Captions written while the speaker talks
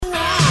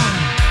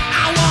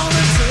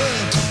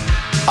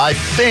I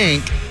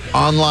think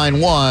on line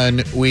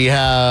 1, we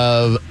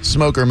have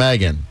Smoker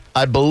Megan.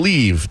 I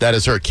believe that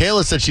is her.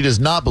 Kayla said she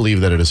does not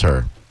believe that it is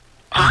her.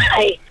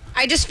 Hi.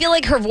 I just feel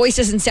like her voice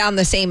doesn't sound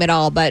the same at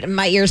all, but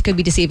my ears could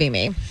be deceiving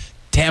me.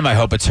 Damn, I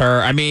hope it's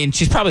her. I mean,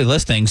 she's probably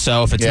listening,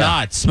 so if it's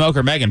not,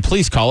 Smoker Megan,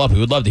 please call up. We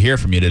would love to hear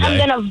from you today.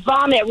 I'm going to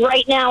vomit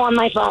right now on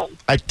my phone.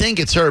 I think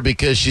it's her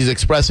because she's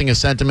expressing a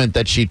sentiment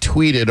that she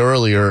tweeted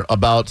earlier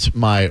about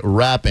my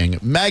rapping.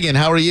 Megan,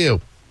 how are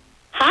you?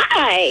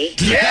 Hi.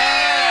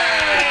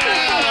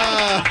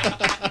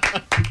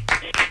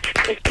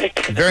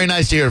 Very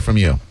nice to hear from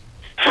you.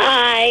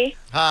 Hi.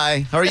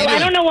 Hi. How are you So doing?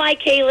 I don't know why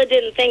Kayla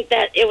didn't think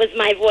that it was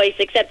my voice,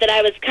 except that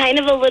I was kind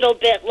of a little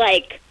bit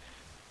like,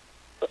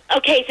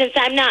 okay, since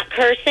I'm not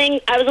cursing,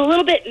 I was a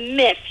little bit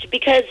miffed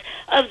because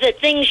of the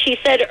things she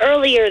said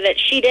earlier that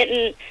she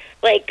didn't,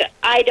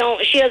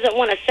 she doesn't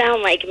want to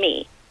sound like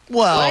me.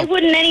 Well, Why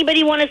wouldn't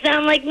anybody want to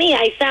sound like me?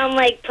 I sound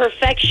like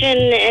perfection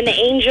and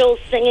angels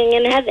singing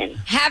in heaven.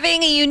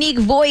 Having a unique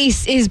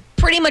voice is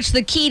pretty much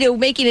the key to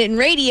making it in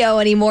radio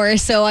anymore,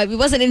 so it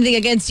wasn't anything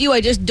against you.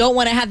 I just don't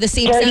want to have the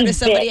same Dirty sound as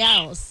somebody bitch.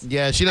 else.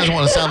 yeah, she doesn't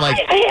want to sound like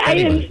I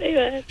anybody. didn't say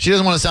that. She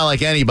doesn't want to sound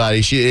like anybody.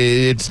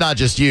 It's not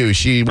just you.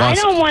 She I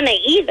wants. don't want to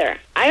either.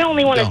 I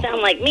only want to No.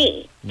 sound like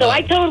me. So No.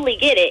 I totally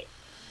get it.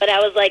 But I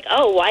was like,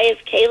 oh, why is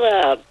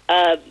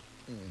Kayla...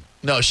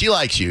 No, she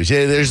likes you.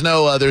 There's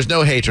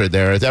no hatred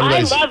there. It's I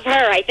everybody's. love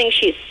her. I think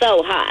she's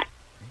so hot.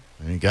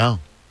 There you go.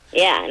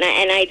 Yeah, and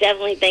I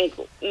definitely think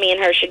me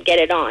and her should get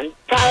it on.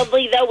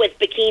 Probably, though, with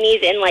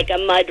bikinis in, like, a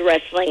mud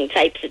wrestling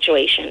type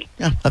situation.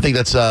 Yeah, I think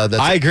that's.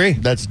 I agree.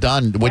 That's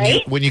done.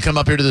 Right? When you come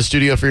up here to the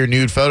studio for your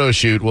nude photo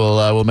shoot,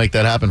 we'll make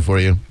that happen for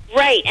you.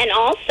 Right, and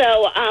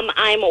also,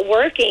 I'm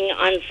working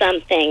on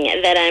something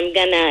that I'm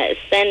going to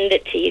send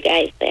it to you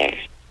guys there.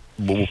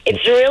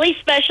 It's really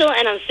special,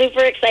 and I'm super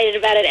excited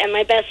about it, and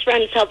my best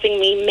friend's helping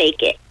me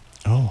make it.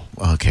 Oh.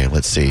 Okay,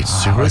 let's see.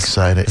 Super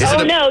excited. Is Oh,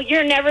 it a, no,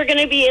 you're never going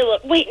to be able...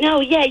 Wait,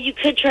 no, yeah, you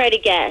could try to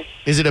guess.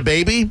 Is it a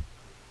baby?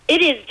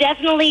 It is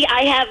definitely,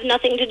 I have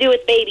nothing to do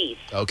with babies.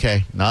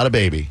 Okay, not a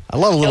baby. I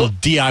love a little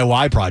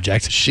DIY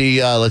project.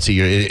 She. Let's see.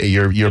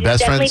 Your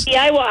best friend's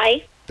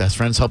Definitely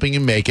DIY. Helping you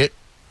make it.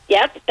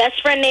 Yep,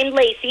 best friend named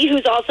Lacey,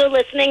 who's also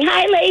listening.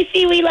 Hi,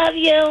 Lacey, we love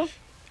you.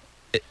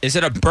 Is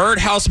it a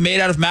birdhouse made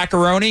out of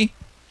macaroni?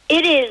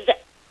 It is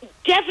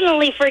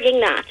definitely frigging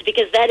not,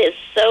 because that is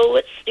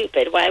so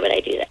stupid. Why would I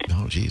do that?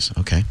 Oh, geez.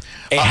 Okay.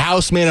 A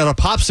house made out of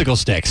popsicle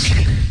sticks.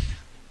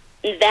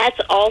 That's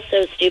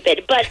also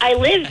stupid. But I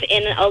live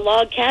in a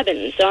log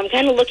cabin, so I'm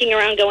kind of looking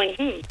around going,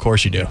 Of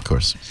course you do. Of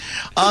course.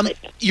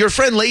 Your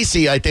friend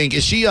Lacey, I think,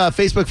 is she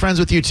Facebook friends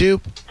with you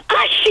too?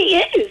 She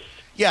is.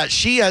 Yeah,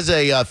 she has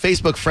a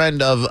Facebook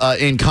friend of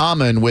in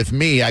common with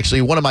me.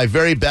 Actually, one of my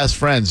very best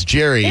friends,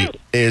 Jerry,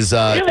 is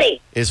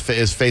Really? is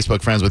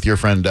Facebook friends with your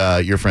friend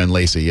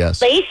Lacey.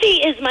 Yes.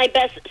 Lacey is my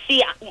best.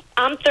 See,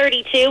 I'm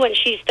 32 and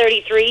she's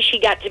 33. She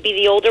got to be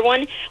the older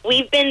one.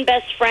 We've been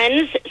best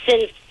friends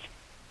since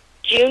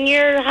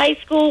junior high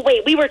school.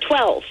 Wait, we were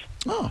 12.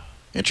 Oh,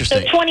 So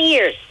interesting. 20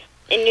 years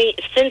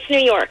since New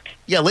York.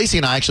 Yeah, Lacey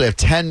and I actually have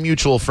 10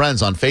 mutual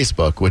friends on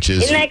Facebook, which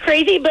is Isn't that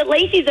crazy? But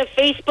Lacey's a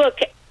Facebook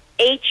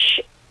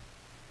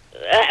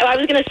I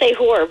was going to say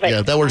whore, but...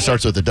 yeah, that word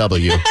starts with a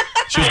W.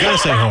 She was going to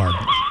say horn,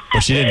 but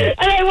she didn't.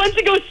 And I went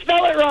to go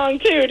spell it wrong,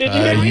 too. Did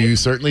you hear me? You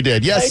certainly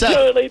did. Yes, I Seth.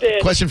 totally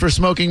did. Question for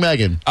Smoking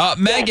Megan.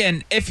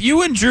 Megan, if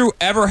you and Drew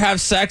ever have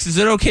sex, is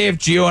it okay if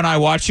Gio and I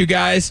watch you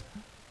guys?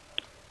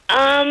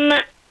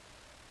 I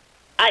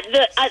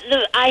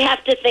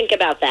have to think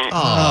about that.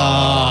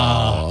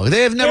 Oh,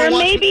 they have never There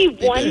watched may be what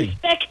they one do.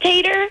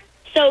 spectator,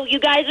 so you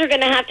guys are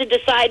going to have to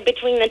decide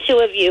between the two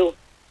of you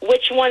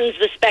which one's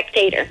the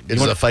spectator.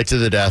 It's a fight to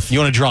the death. You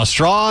want to draw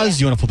straws?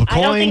 You want to flip a I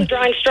don't coin? think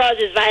drawing straws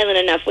is violent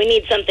enough. We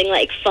need something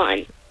like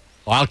fun.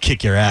 Well, I'll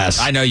kick your ass.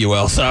 I know you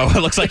will, so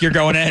it looks like you're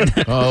going in.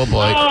 Oh,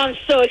 boy. Oh, I'm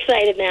so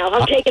excited now.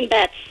 I'm taking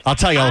bets. I'll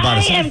tell you all about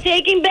I it. am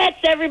taking bets,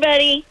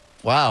 everybody.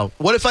 Wow.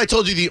 What if I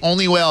told you the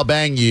only way I'll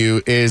bang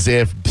you is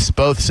if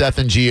both Seth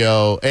and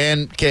Gio,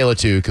 and Kayla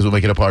too, because we'll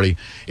make it a party,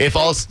 if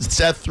all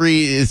the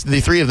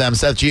three of them,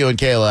 Seth, Gio, and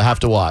Kayla, have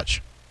to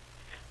watch?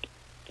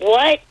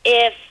 What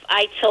if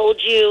I told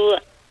you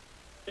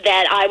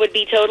that I would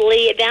be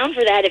totally down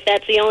for that if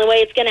that's the only way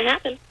it's going to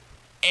happen?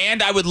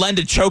 And I would lend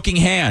a choking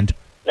hand.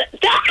 Oh,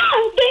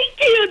 thank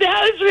you.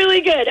 That was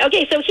really good.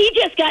 Okay, so he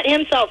just got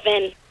himself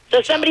in.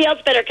 So somebody else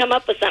better come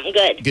up with something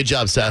good. Good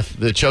job, Seth.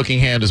 The choking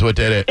hand is what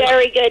did it.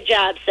 Very good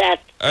job, Seth.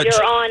 Uh,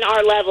 You're on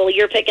our level.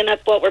 You're picking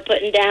up what we're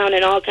putting down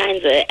and all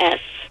kinds of S.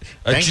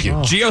 Thank you.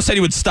 Gio said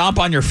he would stomp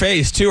on your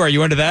face, too. Are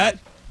you into that?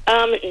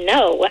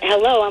 No.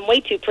 Hello, I'm way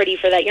too pretty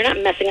for that. You're not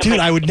messing up Dude,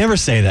 my... I would never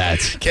say that.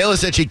 Kayla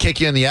said she'd kick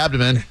you in the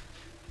abdomen.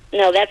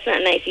 No, that's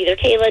not nice either.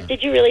 Kayla,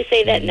 did you really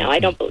say that? No, I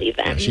don't believe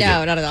that. She No,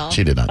 did. not at all.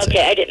 She did not say Okay,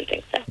 that. I didn't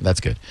think so. That's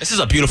good. This is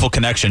a beautiful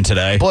connection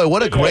today. Boy,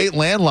 what a great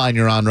landline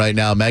you're on right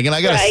now, Megan.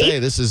 I got to Right? say,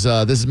 this is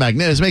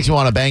magnificent. This makes me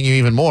want to bang you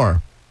even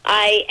more.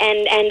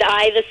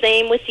 I the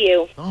same with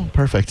you. Oh,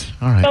 perfect.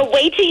 All right. But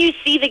wait till you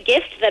see the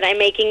gift that I'm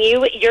making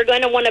you. You're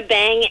going to want to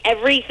bang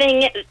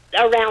everything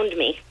around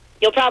me.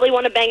 You'll probably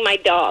want to bang my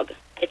dog.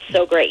 It's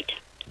so great.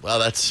 Well,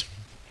 that's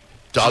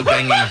dog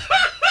banging.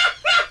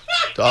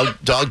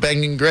 dog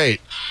banging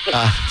great.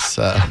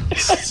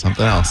 It's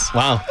something else.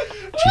 Wow.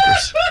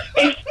 Jeepers.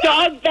 It's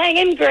dog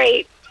banging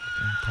great.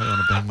 I probably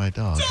want to bang my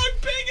dog.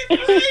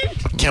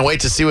 Can't wait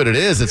to see what it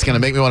is. It's going to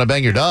make me want to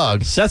bang your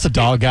dog. That's a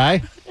dog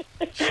guy.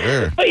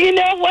 Sure. But you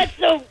know what's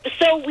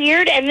so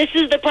weird, and this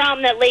is the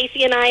problem that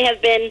Lacey and I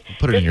have been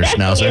Put it in your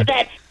discussing, schnauzer. is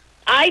that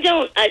I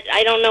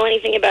don't know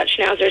anything about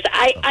schnauzers.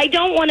 I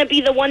don't want to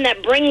be the one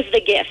that brings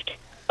the gift.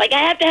 Like, I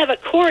have to have a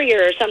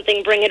courier or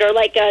something bring it, or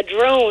like a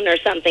drone or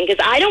something,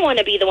 because I don't want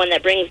to be the one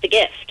that brings the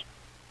gift.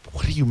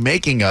 What are you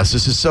making us?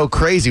 This is so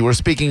crazy. We're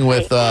speaking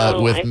with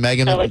I'm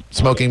Megan, so excited.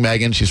 Smoking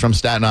Megan. She's from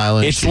Staten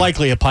Island. It's She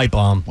likely a pipe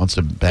bomb. wants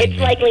to bang It's me.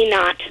 likely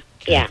not.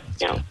 Yeah,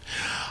 no.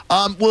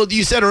 Well,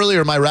 you said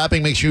earlier my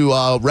rapping makes you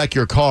wreck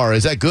your car.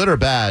 Is that good or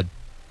bad?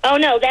 Oh,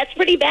 no, that's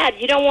pretty bad.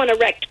 You don't want a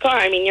wrecked car.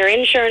 I mean, your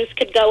insurance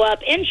could go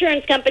up.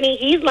 Insurance company,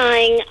 he's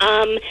lying.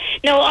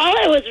 No, all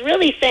I was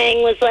really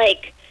saying was,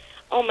 like,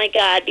 oh, my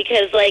God,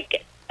 because,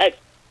 like,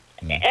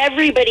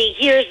 everybody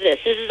hears this.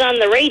 This is on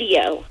the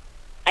radio.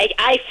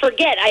 I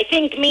forget. I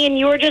think me and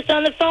you were just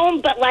on the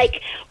phone, but,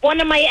 like, one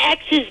of my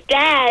ex's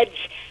dads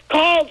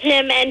called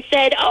him and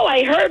said, oh,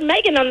 I heard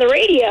Megan on the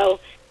radio.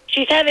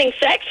 She's having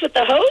sex with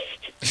the host?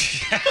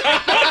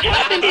 That's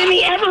happened in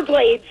the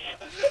Everglades.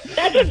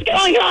 That's what's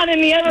going on in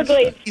the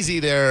Everglades. Easy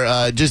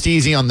there. Just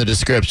easy on the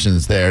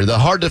descriptions there. The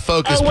hard to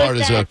focus Oh, what's part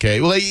is that?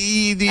 okay. Well,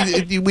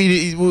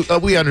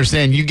 we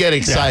understand. You get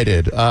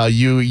excited.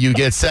 You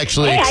get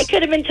sexually. Hey, I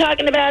could have been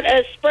talking about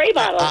a spray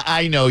bottle.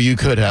 I know you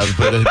could have,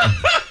 but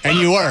And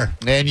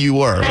you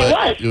were.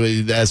 I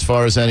but as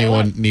far as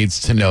anyone needs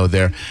to know,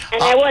 there.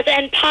 And I was.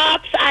 And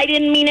Pops, I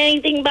didn't mean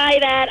anything by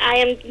that. I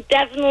am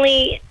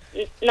definitely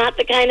not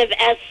the kind of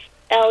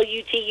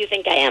SLUT you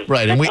think I am.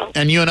 Right, That's all.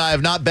 and you and I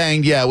have not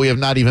banged yet. We have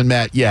not even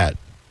met yet.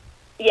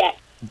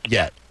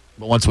 Yeah.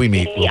 But once we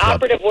meet, The we'll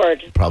operative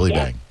word. probably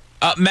Yeah. bang.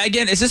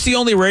 Megan, is this the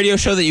only radio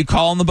show that you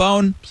call on the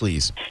bone?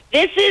 Please.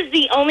 This is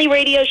the only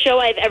radio show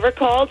I've ever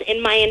called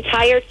in my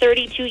entire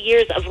 32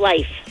 years of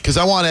life. Because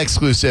I want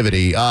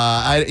exclusivity. So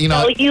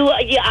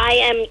I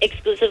am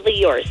exclusively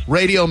yours.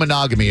 Radio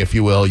monogamy, if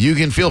you will. You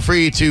can feel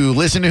free to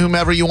listen to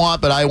whomever you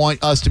want, but I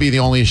want us to be the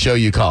only show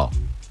you call.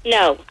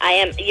 No, I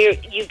am.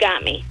 You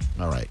got me.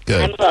 All right,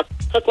 good. I'm hooked.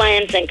 Hook,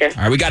 line, and sinker.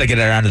 All right, we got to get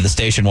it around to the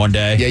station one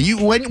day. Yeah, you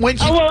when Oh, you,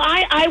 well,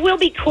 I will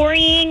be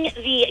courting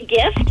the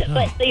gift,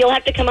 but you'll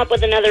have to come up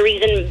with another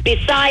reason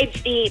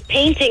besides the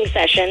painting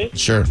session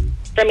sure.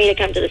 for me to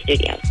come to the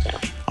studio. So.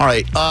 All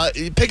right,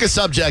 pick a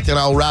subject and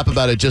I'll rap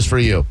about it just for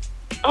you.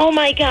 Oh,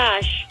 my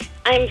gosh.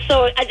 I'm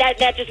so...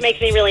 That just makes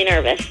me really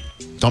nervous.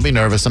 Don't be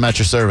nervous. I'm at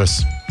your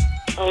service.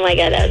 Oh, my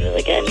God, that was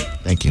really good.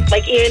 Thank you.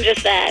 Like, even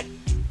just that,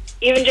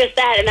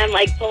 and I'm,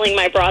 like, pulling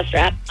my bra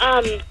strap.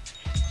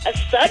 A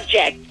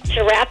subject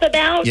to rap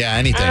about? Yeah,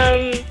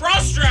 anything. Bra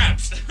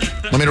straps!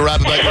 Want me to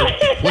rap about your...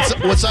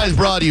 What size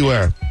bra do you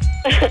wear?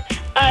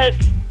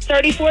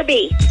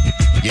 34B.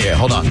 Yeah,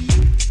 hold on.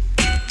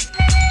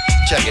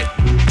 Check it.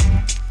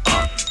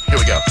 Here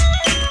we go.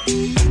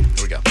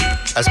 Here we go.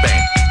 That's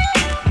bang.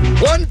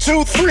 1,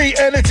 2, 3,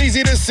 and it's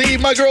easy to see.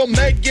 My girl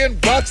Megan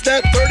rocks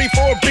that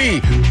 34B.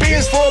 B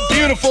is for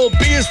beautiful,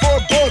 B is for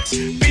books.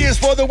 B is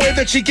for the way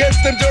that she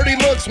gets them dirty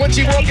looks when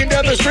she walking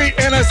down the street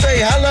and I say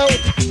hello.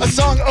 A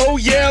song, oh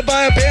yeah,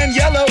 by a band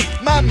Yellow.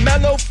 My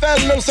mellow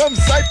fellow, some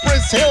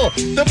Cypress Hill.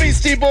 The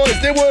Beastie Boys,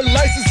 they were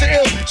licensed to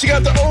ill. She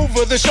got the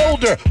over, the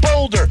shoulder,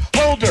 boulder,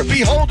 holder,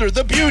 beholder,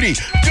 the beauty,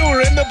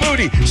 doer in the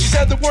booty. She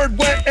said the word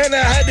wet and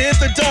I had to hit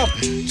the dump.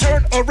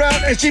 Turn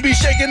around and she be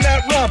shaking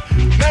that rump.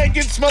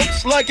 Megan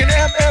smokes like an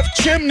MF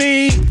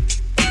chimney.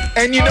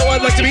 And you know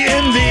I'd like to be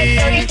in the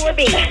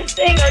 34B.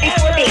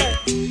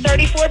 34B.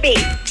 34B.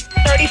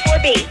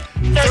 34B.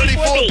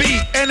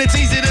 34B. And it's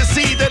easy to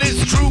see that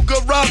it's true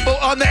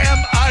Garabo on the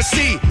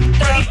MIC.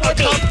 Grab a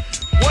 34B. cup.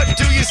 What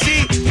do you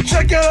see?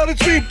 Check out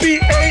it's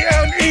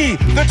BBANE.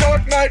 The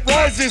Dark Knight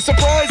rises,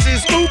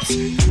 surprises, oops.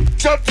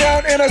 Jumped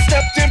down and I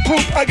stepped in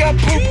poop. I got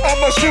poop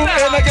on my shoe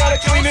and I gotta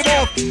clean it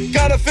off.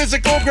 Got a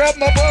physical, grab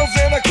my balls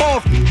and I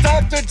cough.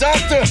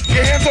 Doctor,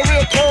 your hands are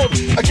real cold.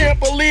 I can't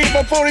believe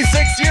I'm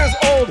 46 years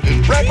old.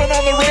 Rapping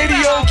on the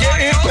radio,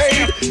 getting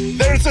paid.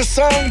 There's a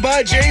song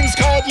by James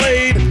called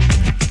Laid.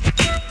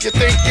 You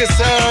think you're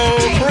so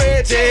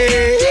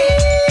pretty.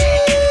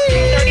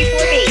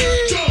 34B.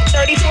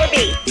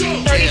 34B.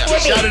 34B.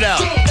 Shout it out.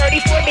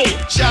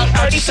 34B. Shout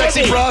out your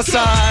sexy bra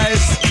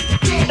size.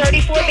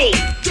 34B.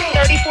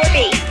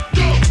 34B.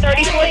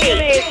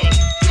 34B.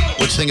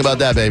 What you think about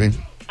that, baby?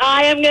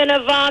 I am going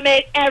to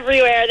vomit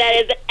everywhere. That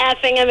is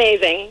effing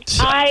amazing.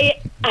 I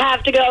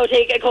have to go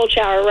take a cold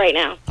shower right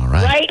now. All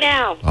right. Right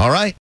now. All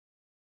right.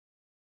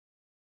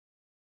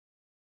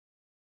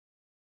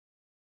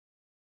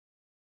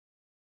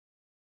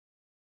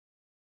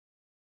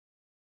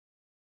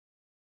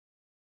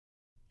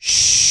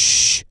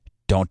 Shh.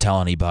 Don't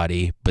tell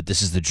anybody, but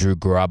this is the Drew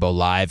Garabo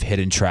live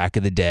hidden track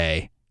of the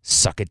day.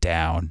 Suck it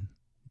down.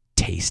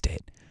 Taste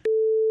it.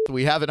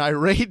 We have an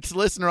irate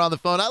listener on the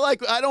phone.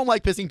 I don't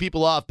like pissing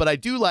people off, but I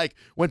do like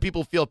when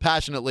people feel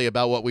passionately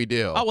about what we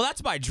do. Oh, well,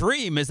 that's my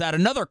dream, is that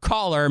another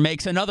caller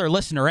makes another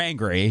listener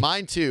angry.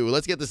 Mine too.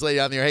 Let's get this lady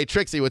on there. Hey,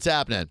 Trixie, what's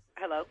happening?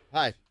 Hello.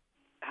 Hi.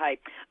 Hi.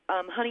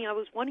 Honey, I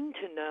was wanting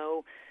to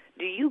know,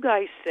 do you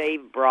guys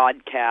save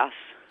broadcasts?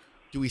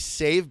 Do we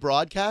save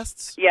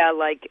broadcasts? Yeah,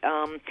 like,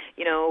 I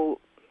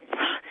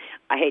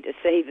hate to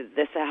say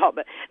this out,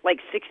 but like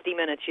 60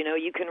 Minutes,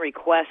 you can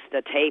request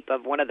a tape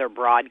of one of their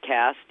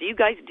broadcasts. Do you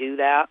guys do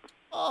that?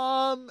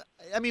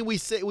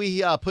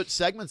 We put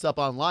segments up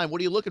online.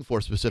 What are you looking for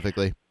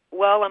specifically?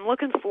 Well, I'm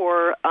looking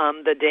for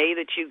the day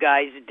that you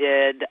guys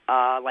did,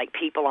 like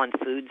people on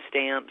food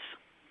stamps.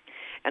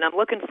 And I'm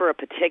looking for a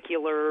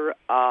particular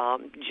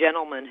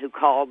gentleman who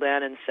called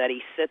in and said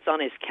he sits on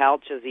his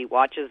couch as he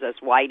watches us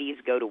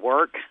whiteys go to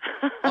work.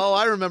 Oh,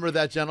 I remember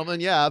that gentleman.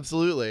 Yeah,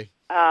 absolutely.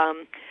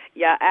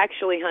 Yeah,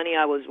 actually, honey,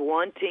 I was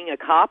wanting a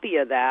copy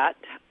of that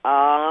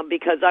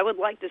because I would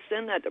like to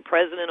send that to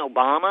President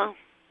Obama.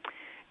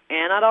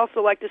 And I'd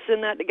also like to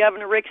send that to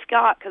Governor Rick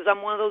Scott because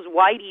I'm one of those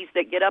whiteys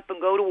that get up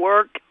and go to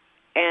work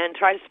and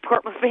try to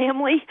support my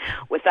family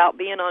without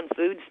being on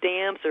food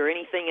stamps or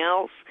anything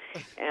else.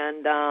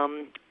 And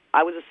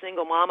I was a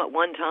single mom at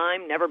one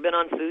time, never been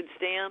on food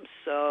stamps.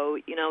 So,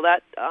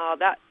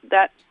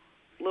 that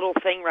little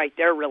thing right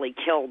there really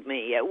killed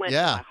me. It went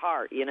to my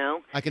heart,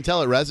 I can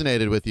tell it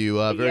resonated with you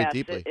very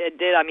deeply. It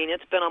did. I mean,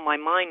 it's been on my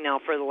mind now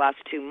for the last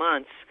 2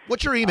 months.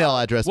 What's your email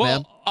address,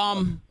 ma'am?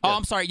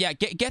 I'm sorry. Yeah,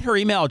 get her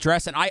email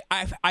address, and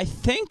I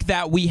think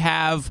that we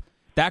have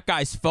that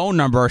guy's phone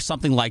number or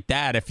something like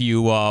that. If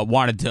you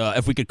wanted to,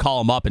 if we could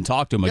call him up and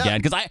talk to him again,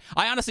 because I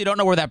honestly don't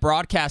know where that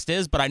broadcast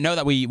is, but I know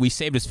that we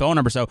saved his phone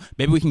number, so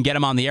maybe we can get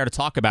him on the air to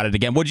talk about it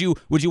again. Would you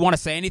want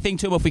to say anything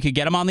to him if we could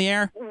get him on the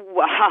air?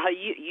 Well,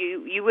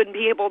 you wouldn't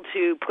be able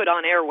to put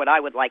on air what I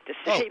would like to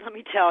say. Let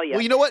me tell you.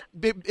 Well, you know what?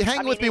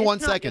 Hang with me 1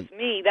 second. It's not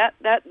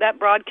just me. That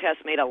broadcast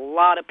made a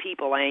lot of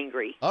people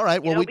angry. All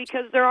right. Well,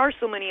 because there are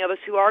so many of us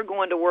who are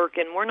going to work,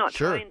 and we're not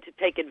trying to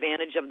take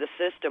advantage of the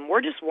system.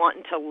 We're just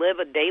wanting to live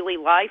a daily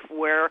life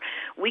where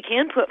we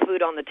can put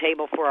food on the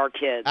table for our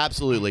kids.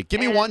 Absolutely. Give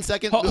me 1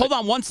 second. Hold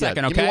on 1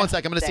 second, okay? Give me 1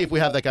 second. I'm going to see if we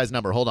have that guy's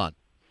number. Hold on.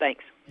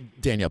 Thanks.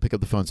 Danielle, pick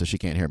up the phone so she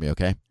can't hear me,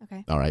 okay?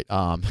 Okay. All right.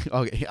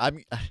 Okay.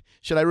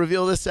 Should I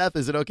reveal this, Seth?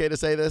 Is it okay to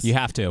say this? You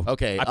have to.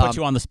 Okay. I put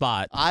you on the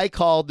spot. I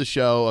called the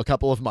show a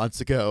couple of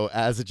months ago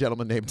as a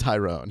gentleman named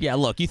Tyrone. Yeah,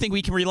 look, you think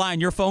we can rely on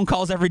your phone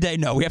calls every day?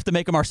 No, we have to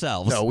make them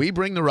ourselves. No, we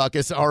bring the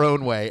ruckus our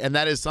own way, and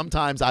that is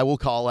sometimes I will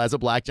call as a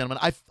black gentleman.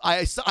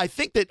 I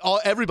think that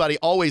everybody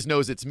always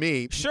knows it's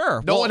me.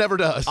 Sure. No one ever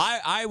does.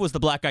 I was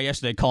the black guy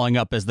yesterday calling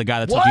up as the guy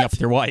that's hooking up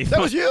with your wife. That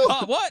was you.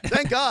 What?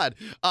 Thank God.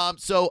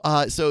 So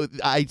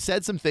I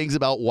said some things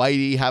about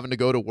Whitey having to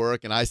go to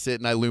work, and I sit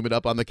and I loom it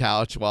up on the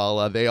couch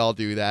while they all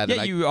do that. Yeah,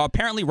 and you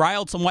apparently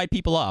riled some white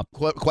people up.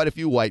 Quite a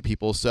few white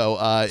people. So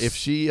if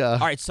she... All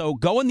right, so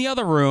go in the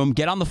other room,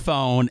 get on the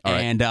phone,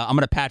 and I'm going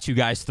to patch you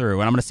guys through,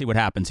 and I'm going to see what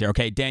happens here.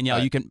 Okay,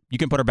 Danielle, you can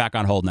put her back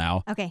on hold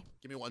now. Okay.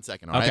 Give me 1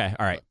 second, all right? Okay,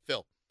 all right.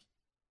 Phil.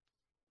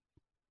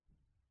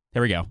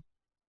 Here we go.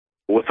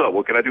 What's up?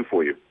 What can I do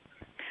for you?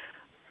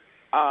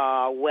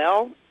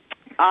 Well,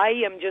 I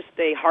am just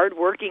a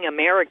hardworking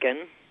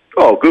American.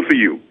 Oh, good for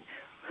you.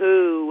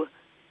 Who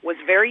was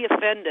very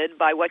offended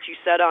by what you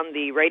said on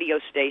the radio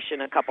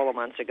station a couple of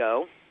months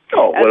ago.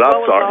 Oh, well,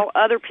 I'm sorry. As all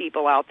other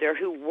people out there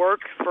who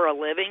work for a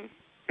living.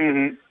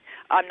 Mm-hmm.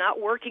 I'm not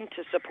working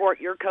to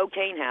support your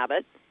cocaine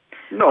habit.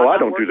 No, I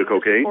don't do the I'm working to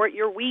cocaine. support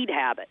your weed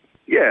habit.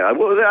 Yeah,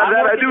 well, that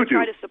I do. I'm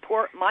try to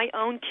support my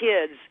own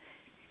kids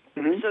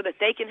so that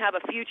they can have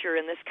a future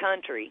in this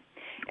country.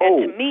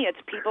 And to me, it's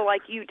people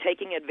like you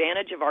taking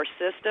advantage of our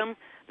system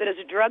that has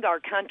drug our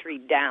country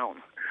down.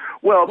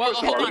 Well,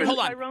 hold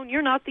on. Tyrone,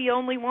 you're not the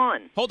only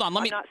one. Hold on,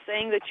 I'm not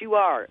saying that you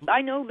are.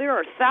 I know there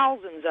are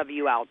thousands of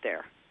you out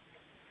there.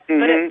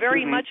 But it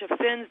very much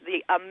offends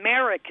the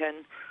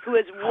American who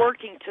is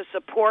working to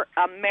support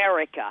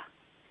America.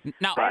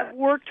 Now, I've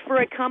worked for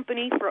a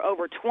company for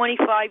over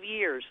 25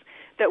 years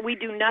that we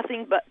do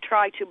nothing but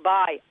try to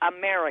buy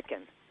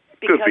American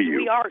because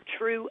we are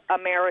true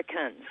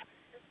Americans.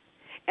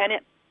 And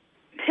it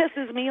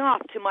pisses me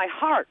off to my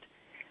heart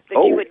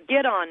that you would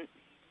get on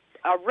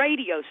a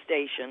radio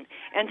station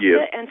and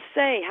sit and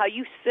say how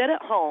you sit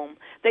at home,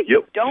 that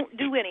you don't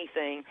do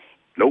anything.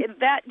 Nope.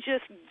 That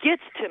just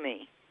gets to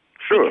me.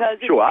 Sure, because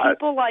it's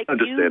people like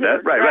you that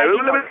are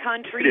dragging our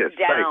country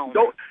down.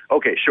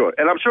 Okay, sure.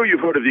 And I'm sure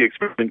you've heard of the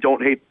experiment,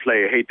 don't hate the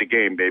player, hate the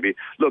game, baby.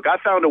 Look, I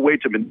found a way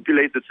to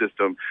manipulate the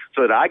system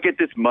so that I get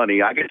this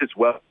money, I get this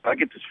wealth, I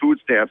get this food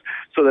stamps,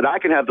 so that I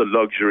can have the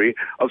luxury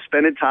of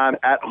spending time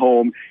at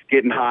home,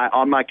 getting high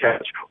on my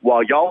couch,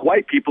 while y'all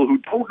white people who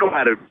don't know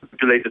how to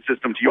manipulate the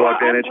system to your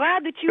advantage.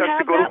 I'm glad that you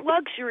have that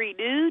luxury,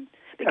 dude.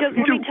 Because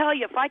let me tell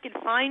you, if I could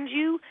find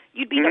you,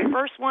 you'd be the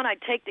first one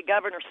I'd take to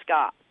Governor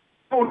Scott.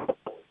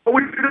 What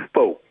would you do this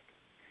for?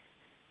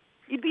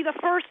 You'd be the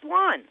first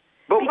one.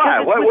 But why?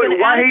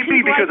 Why hate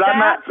me? Because I'm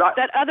not...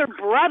 That other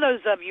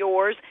brothers of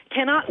yours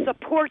cannot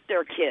support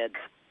their kids.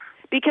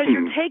 because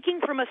you're taking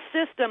from a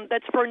system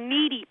that's for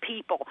needy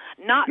people,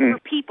 not for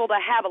people to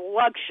have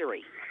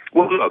luxury.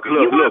 Well, look, you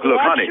want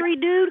honey. luxury,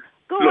 dude?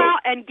 Go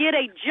out and get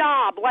a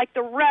job like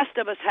the rest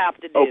of us have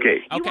to do.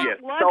 Okay. You want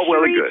Yes. luxury? Oh,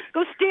 well and good.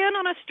 Go stand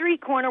on a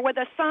street corner with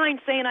a sign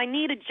saying, I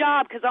need a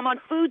job because I'm on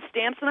food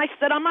stamps and I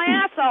sit on my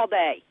ass all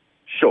day.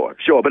 Sure.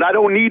 But I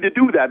don't need to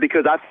do that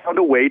because I found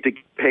a way to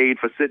get paid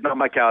for sitting on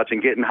my couch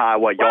and getting high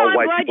while y'all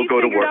white people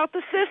go to work. I'm glad you figured out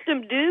the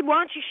system, dude.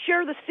 Why don't you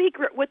share the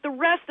secret with the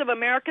rest of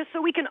America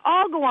so we can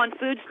all go on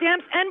food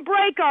stamps and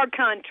break our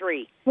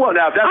country? Well,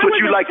 now, if that's what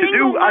you like to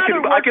do,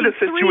 I can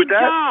assist you with that.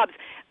 Jobs.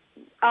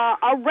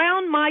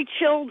 Around my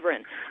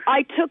children.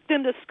 I took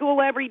them to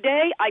school every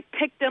day. I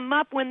picked them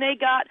up when they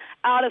got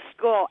out of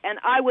school, and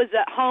I was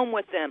at home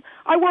with them.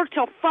 I worked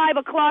till 5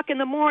 o'clock in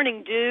the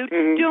morning, dude,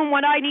 doing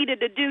what I needed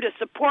to do to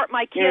support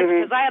my kids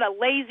because I had a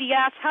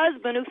lazy-ass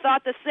husband who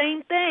thought the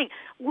same thing.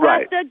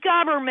 Let the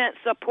government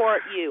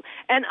support you.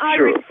 And I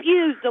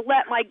refuse to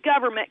let my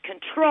government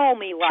control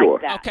me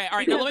like that. Okay, all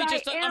right. Now, let me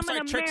just, I'm sorry,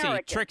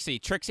 American.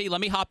 Trixie,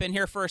 let me hop in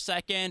here for a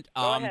second.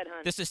 Go ahead,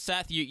 hon. This is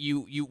Seth.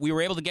 We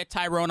were able to get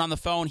Tyrone on the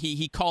phone.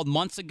 He called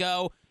months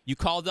ago. You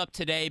called up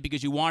today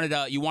because you wanted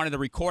a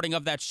recording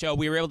of that show.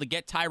 We were able to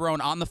get Tyrone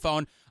on the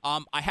phone.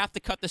 I have to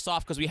cut this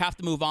off because we have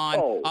to move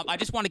on. I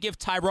just want to give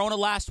Tyrone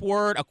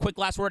a quick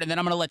last word, and then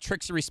I'm going to let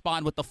Trixie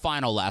respond with the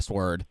final last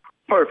word.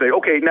 Perfect.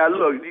 Okay, now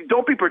look,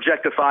 don't be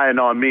projectifying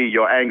on me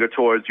your anger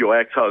towards your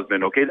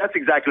ex-husband, okay? That's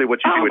exactly what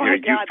you're doing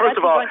here. God, first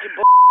of all,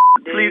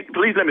 dude.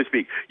 Please let me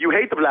speak. You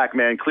hate the black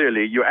man,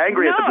 clearly. You're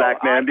angry at the black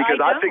man because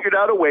I figured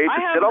out a way to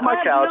sit on my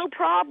couch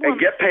and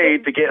get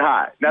paid to get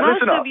high. Now,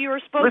 listen up. Most of you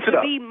are supposed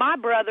to be my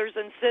brothers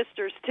and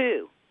sisters,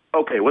 too.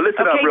 Okay, well,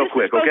 listen up real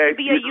quick, okay?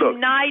 This is supposed to be a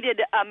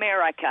united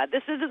America.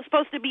 This isn't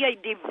supposed to be a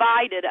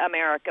divided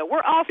America.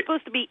 We're all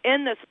supposed to be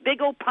in this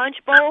big old punch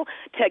bowl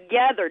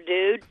together,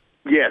 dude.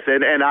 Yes, and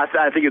I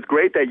think it's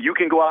great that you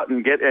can go out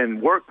and get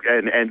and work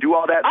and do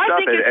all that stuff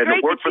and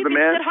work for the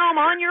man. I think it's great that you can sit home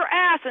on your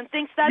ass and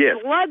thinks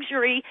that's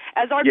luxury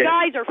as our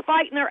guys are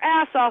fighting their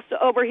ass off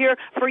over here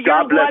for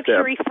your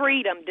luxury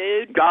freedom,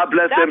 dude. God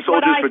bless them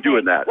soldiers for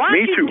doing that. Why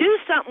don't you Me too. do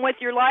something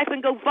with your life and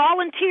go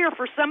volunteer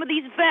for some of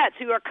these vets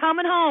who are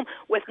coming home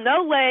with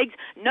no legs,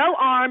 no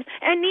arms,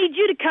 and need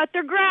you to cut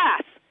their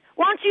grass?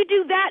 Why don't you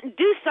do that and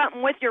do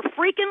something with your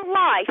freaking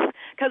life?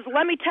 Because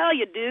let me tell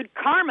you, dude,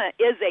 karma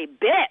is a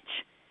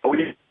bitch. Oh,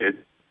 yeah.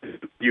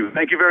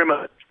 Thank you very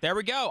much. There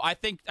we go. I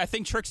think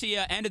Trixie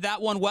ended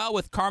that one well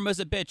with karma's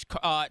a bitch.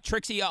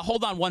 Trixie,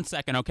 hold on 1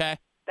 second, okay?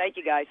 Thank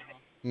you, guys.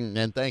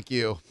 And thank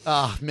you.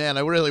 Ah, man,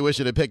 I really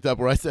wish it had picked up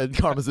where I said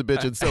karma's a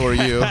bitch and so are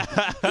you.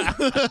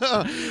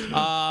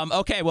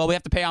 Okay, well, we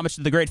have to pay homage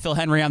to the great Phil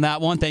Henry on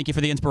that one. Thank you for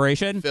the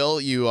inspiration.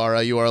 Phil, you are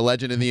a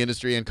legend in the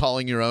industry, and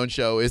calling your own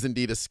show is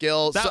indeed a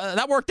skill.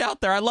 That worked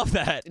out there. I love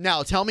that.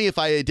 Now, tell me if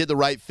I did the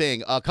right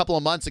thing. A couple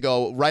of months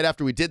ago, right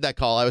after we did that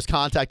call, I was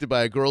contacted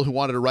by a girl who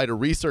wanted to write a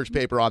research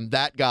paper on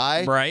that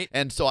guy. Right.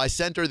 And so I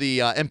sent her the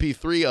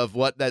MP3 of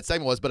what that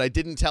segment was, but I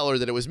didn't tell her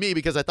that it was me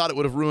because I thought it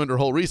would have ruined her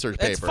whole research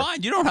paper. It's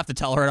fine. You don't have to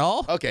tell her at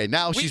all. Okay,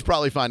 now she's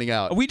probably finding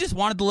out. We just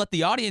wanted to let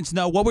the audience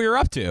know what we were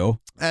up to.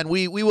 And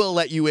we will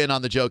let you in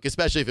on the joke,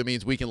 especially if it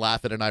means we can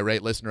laugh at an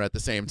irate listener at the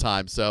same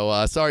time.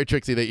 So sorry,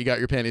 Trixie, that you got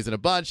your panties in a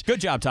bunch. Good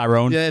job,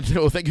 Tyrone. Yeah,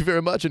 well, thank you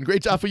very much, and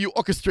great job for you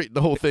orchestrating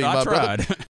the whole thing, I my tried. brother.